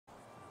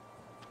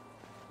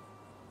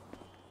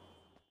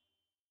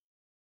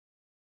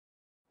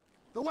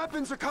The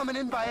weapons are coming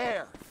in by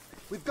air.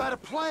 We've got a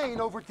plane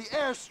over at the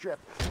airstrip,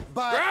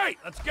 but... Right,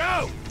 let's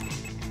go!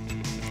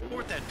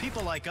 Report that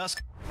people like us...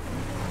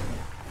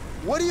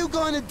 What are you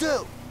going to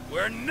do?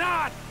 We're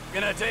not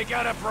gonna take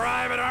out a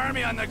private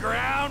army on the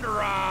ground,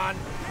 Ron.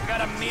 We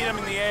gotta meet them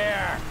in the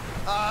air.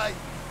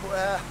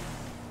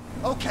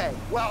 Okay,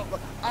 well,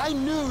 I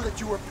knew that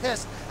you were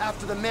pissed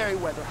after the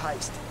Merryweather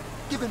heist,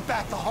 giving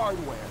back the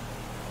hardware.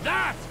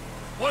 That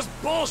was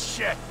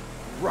bullshit!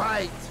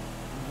 Right.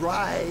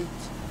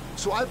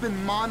 So I've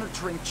been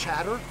monitoring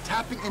chatter,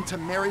 tapping into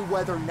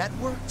Merryweather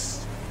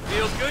networks.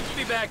 Feels good to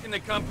be back in the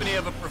company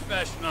of a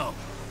professional.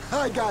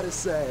 I gotta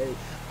say,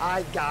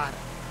 I got it.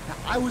 Now,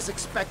 I was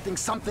expecting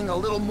something a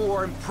little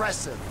more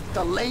impressive.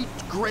 The late,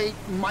 great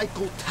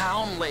Michael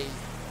Townley.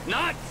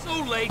 Not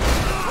so late.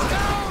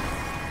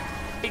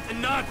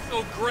 And not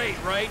so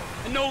great, right?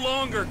 And no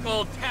longer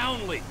called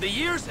Townley. The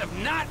years have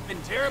not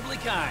been terribly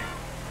kind.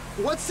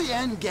 What's the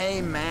end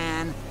game,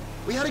 man?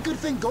 We had a good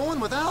thing going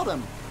without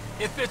him.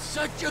 If it's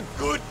such a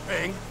good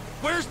thing,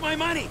 where's my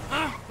money,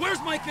 huh?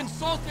 Where's my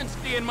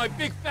consultancy and my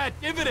big fat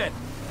dividend?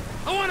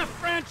 I want a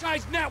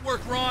franchise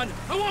network, Ron.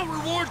 I want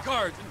reward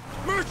cards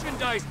and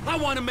merchandise. I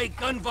want to make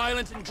gun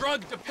violence and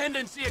drug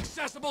dependency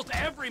accessible to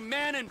every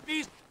man and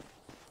beast.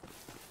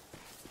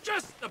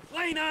 Just the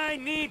plane I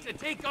need to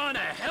take on a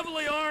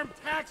heavily armed,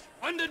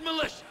 tax-funded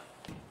militia.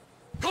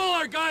 Call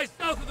our guys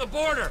south of the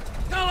border.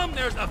 Tell them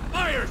there's a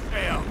fire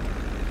sale.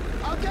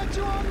 I'll get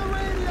you on the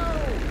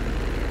radio!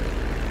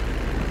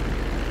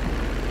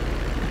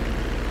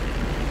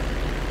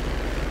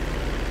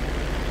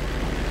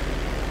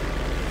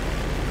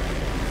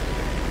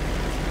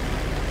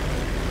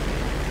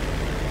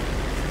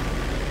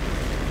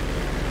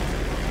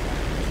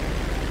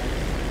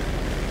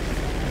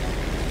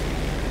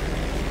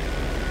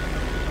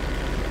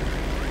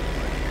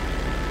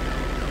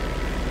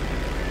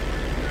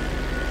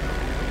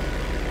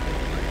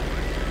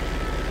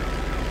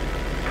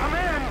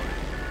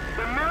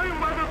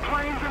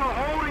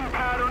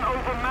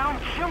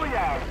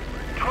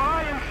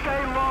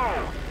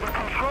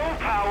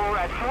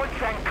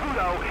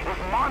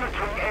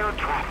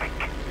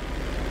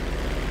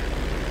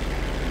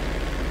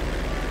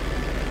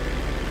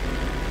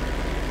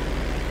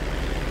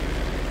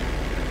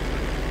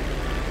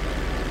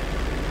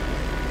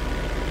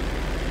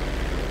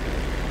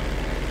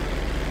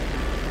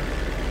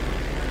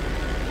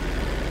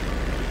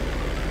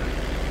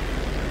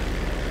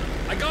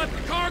 I got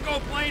the cargo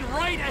plane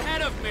right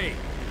ahead of me.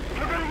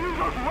 You're gonna use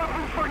those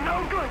weapons for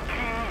no good,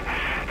 Key.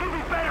 You'll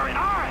be better in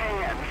our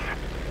hands.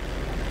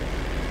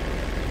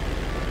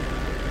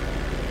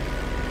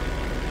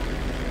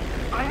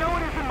 I know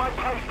it isn't my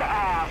place to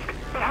ask,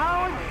 but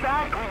how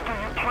exactly do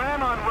you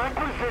plan on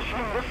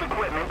requisitioning this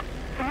equipment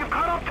when you've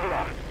caught up to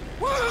them?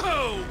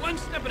 Whoa! One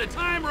step at a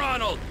time,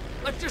 Ronald.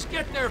 Let's just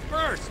get there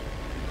first.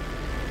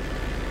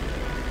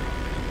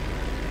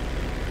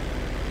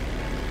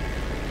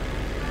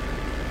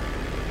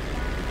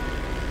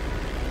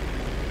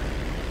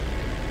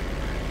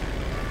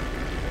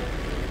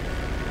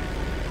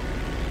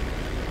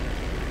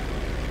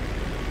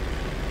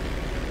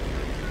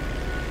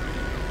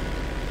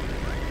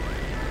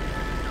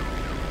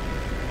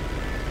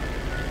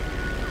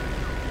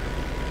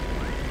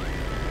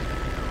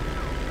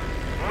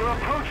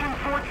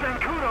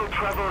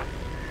 Trevor,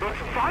 it's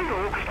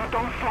vital you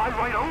don't fly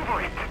right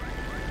over it.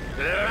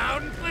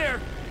 Loud and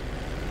clear.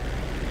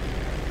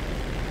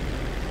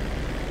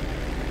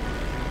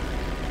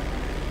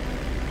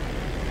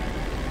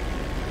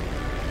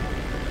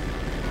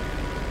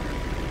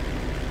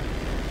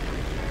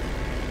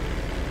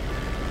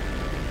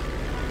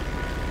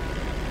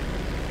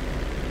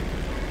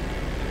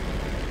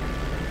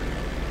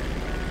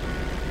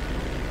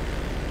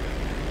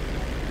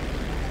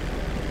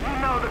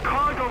 The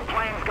cargo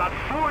plane's got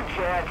 4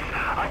 jets,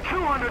 a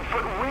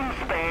 200-foot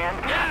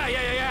wingspan...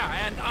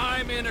 Yeah, and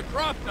I'm in a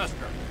crop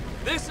duster.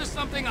 This is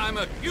something I'm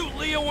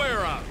acutely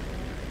aware of.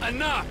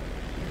 Enough!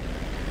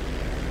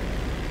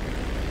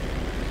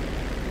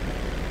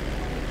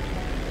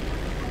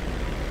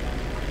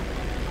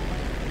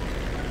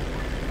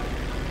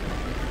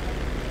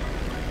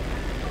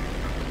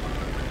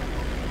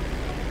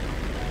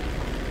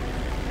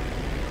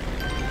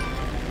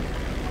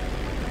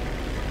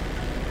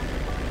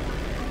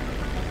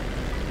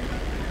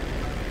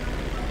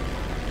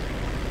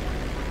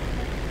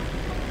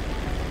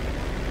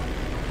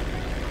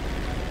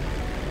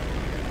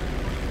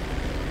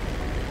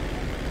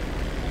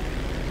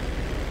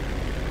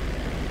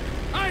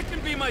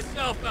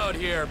 Myself out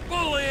here,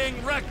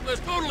 bullying, reckless,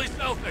 totally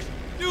selfish.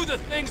 Do the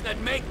things that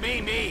make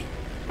me me.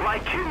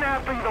 Like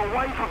kidnapping the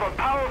wife of a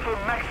powerful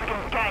Mexican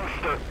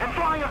gangster and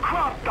flying a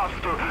crop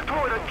duster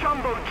toward a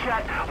jumbo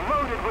jet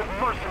loaded with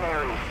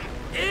mercenaries.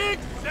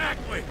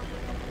 Exactly!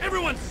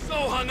 Everyone's so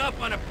hung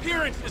up on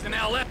appearances in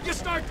LA, you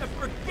start to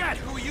forget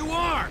who you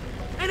are.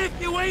 And if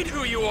you ain't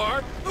who you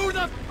are, who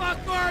the fuck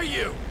are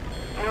you?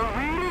 You're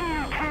reading,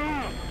 you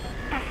King.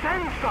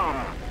 Defend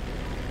some.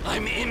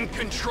 I'm in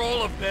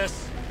control of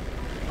this.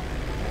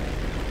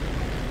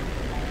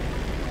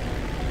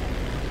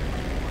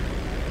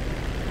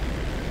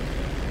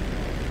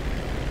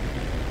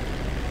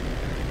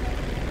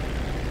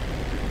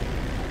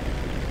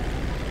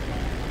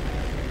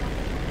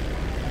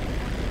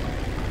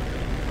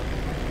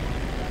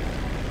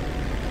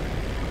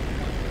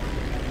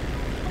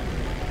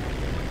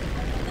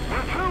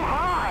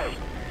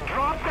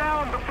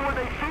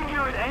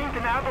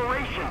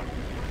 aberration.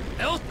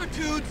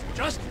 Altitude's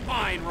just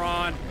fine,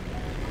 Ron.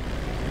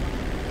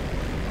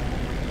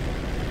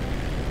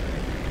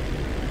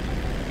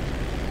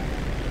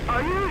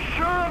 Are you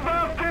sure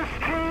about this,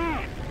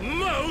 T?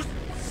 Most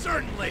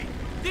certainly.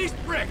 These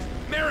pricks,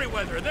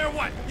 Merryweather, they're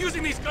what?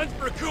 Using these guns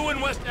for a coup in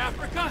West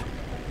Africa?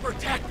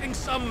 Protecting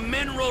some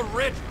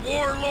mineral-rich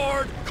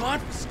warlord?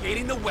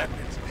 Confiscating the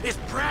weapons is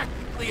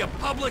practically a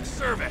public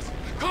service.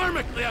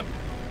 Karmically,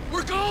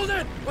 we're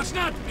golden! What's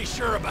not to be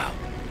sure about?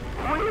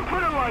 When you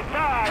put it like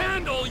that...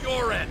 Handle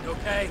your end,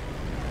 okay?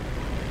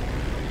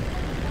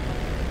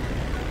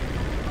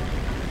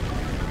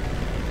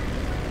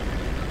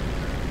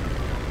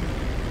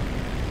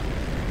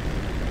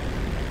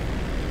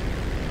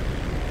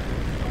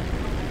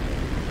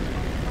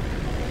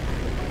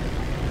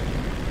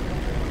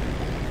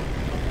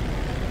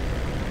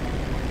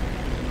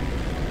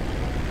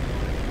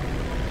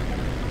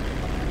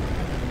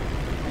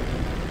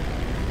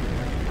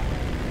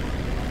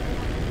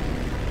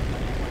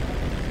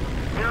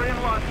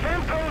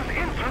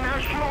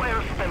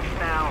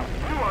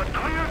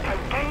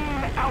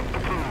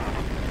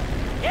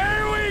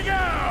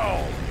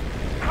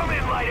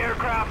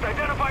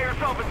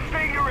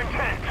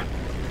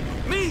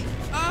 Me?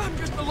 I'm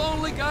just a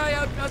lonely guy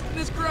out dusting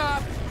his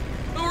crop.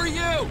 Who are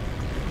you?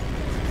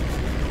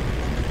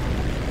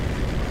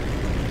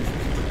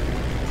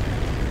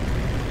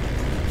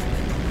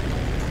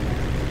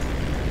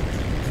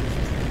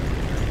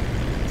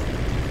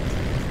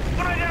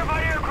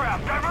 Unidentified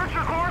aircraft. Divert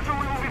your course or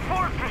we will be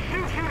forced to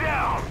shoot you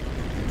down.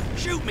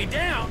 Shoot me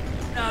down?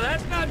 Now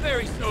that's not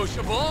very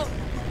sociable.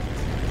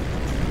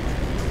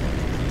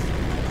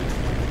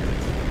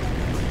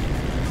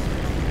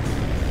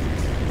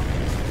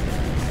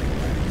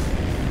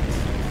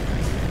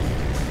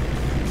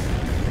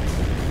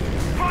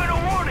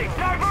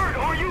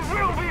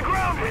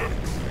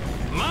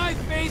 My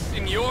fate's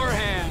in your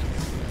hands.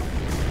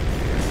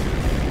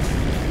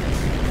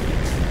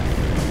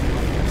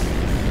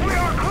 We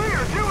are clear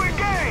to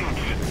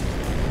engage!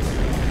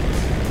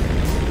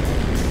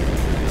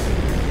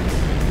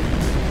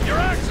 You're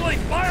actually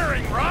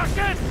firing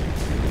rockets?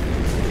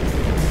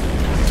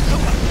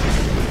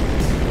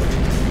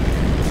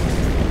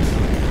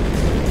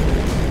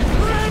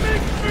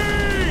 Ramming me!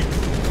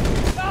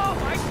 Oh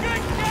my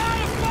good God!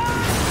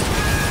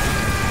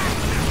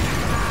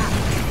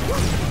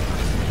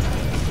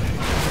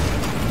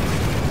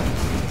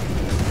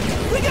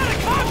 We got a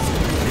cop!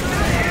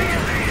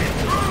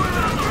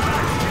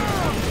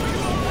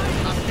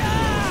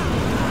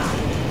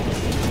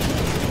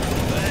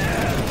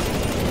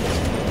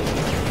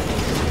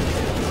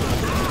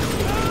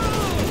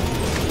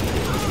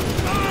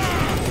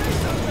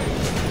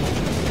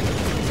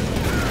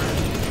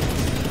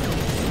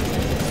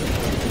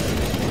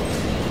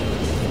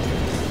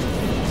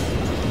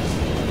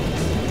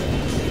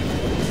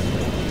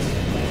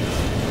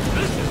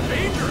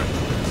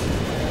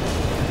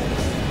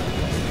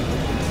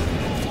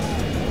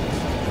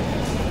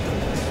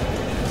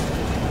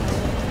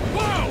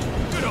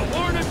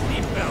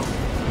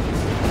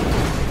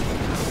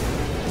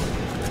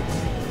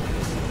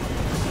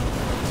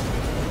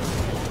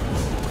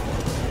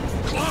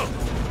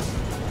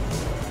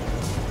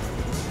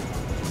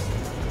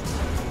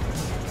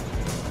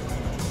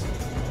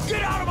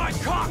 Get out of my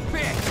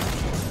cockpit!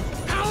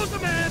 How's a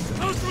man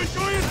supposed to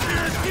enjoy his beer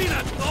and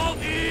peanuts with all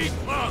these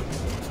punks?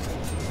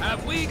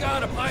 Have we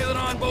got a pilot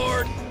on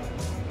board?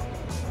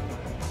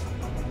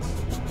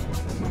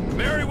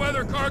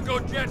 Merryweather cargo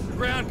jet to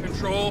ground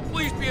control,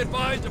 please be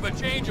advised of a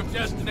change of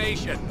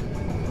destination.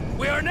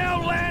 We are now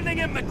landing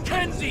in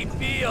Mackenzie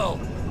Field.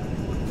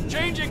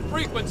 Changing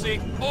frequency,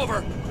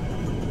 over.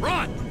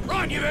 Ron,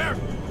 you there?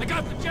 I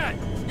got the jet.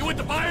 You with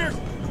the buyers?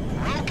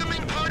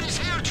 Welcoming party's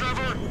here,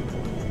 Trevor.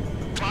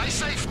 Fly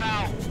safe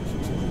now.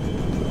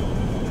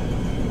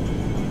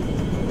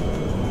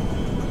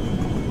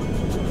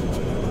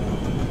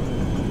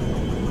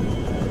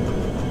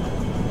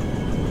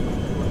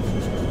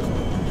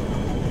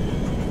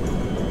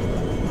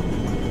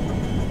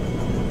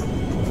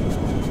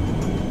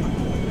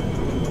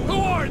 Who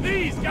are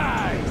these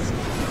guys?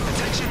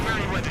 Attention,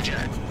 Merryweather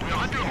Jet. We're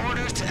under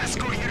orders to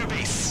escort you to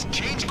base.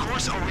 Change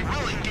course or we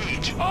will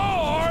engage.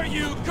 Or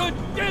you could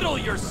diddle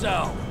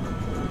yourself.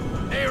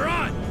 Hey,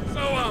 Ron,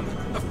 so,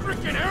 the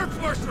frickin' Air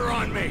Force are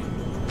on me.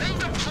 They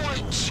deploy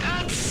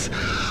jets?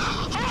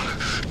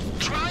 Oh,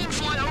 try and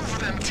fly over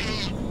them, T.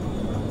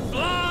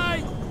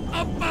 Fly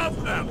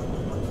above them.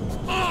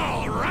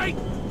 All right.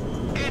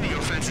 Any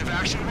offensive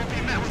action will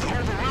be met with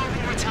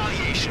overwhelming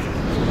retaliation.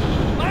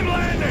 I'm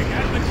landing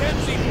at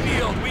Mackenzie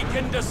Field. We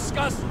can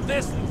discuss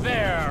this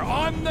there,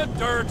 on the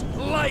dirt,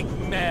 like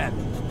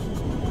men.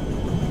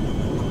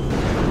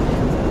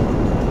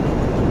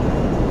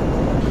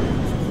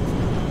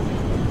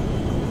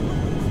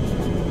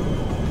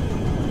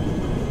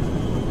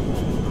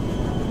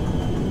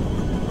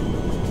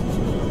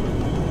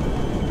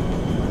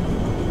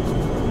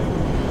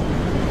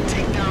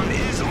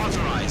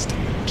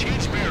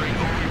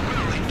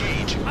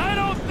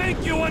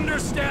 You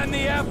understand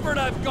the effort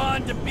I've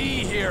gone to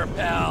be here,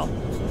 pal.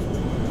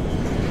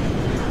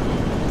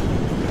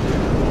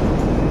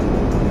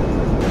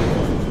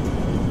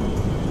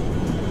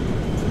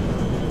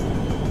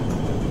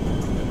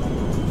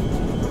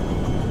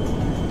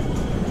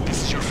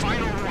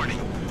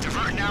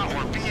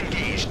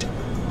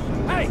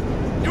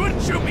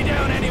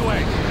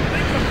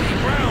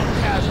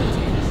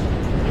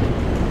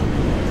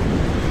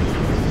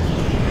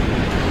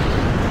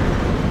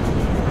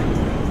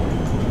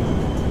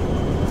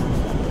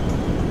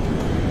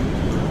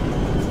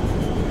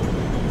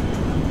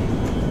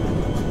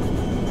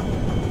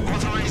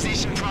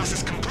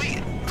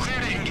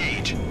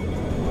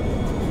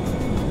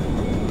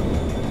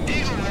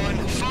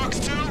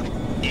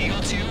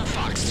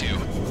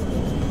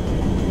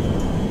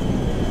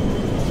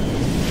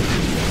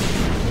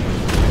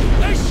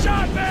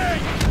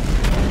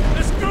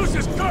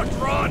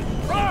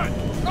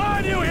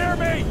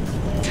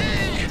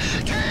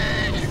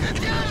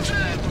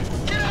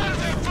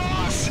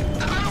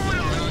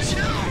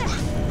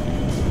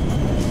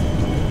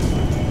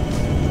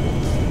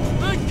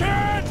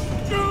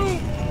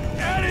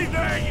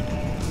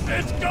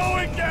 It's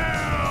going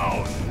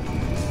down!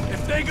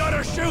 If they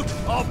gotta shoot,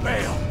 I'll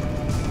bail.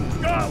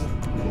 Go!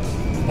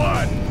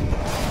 1,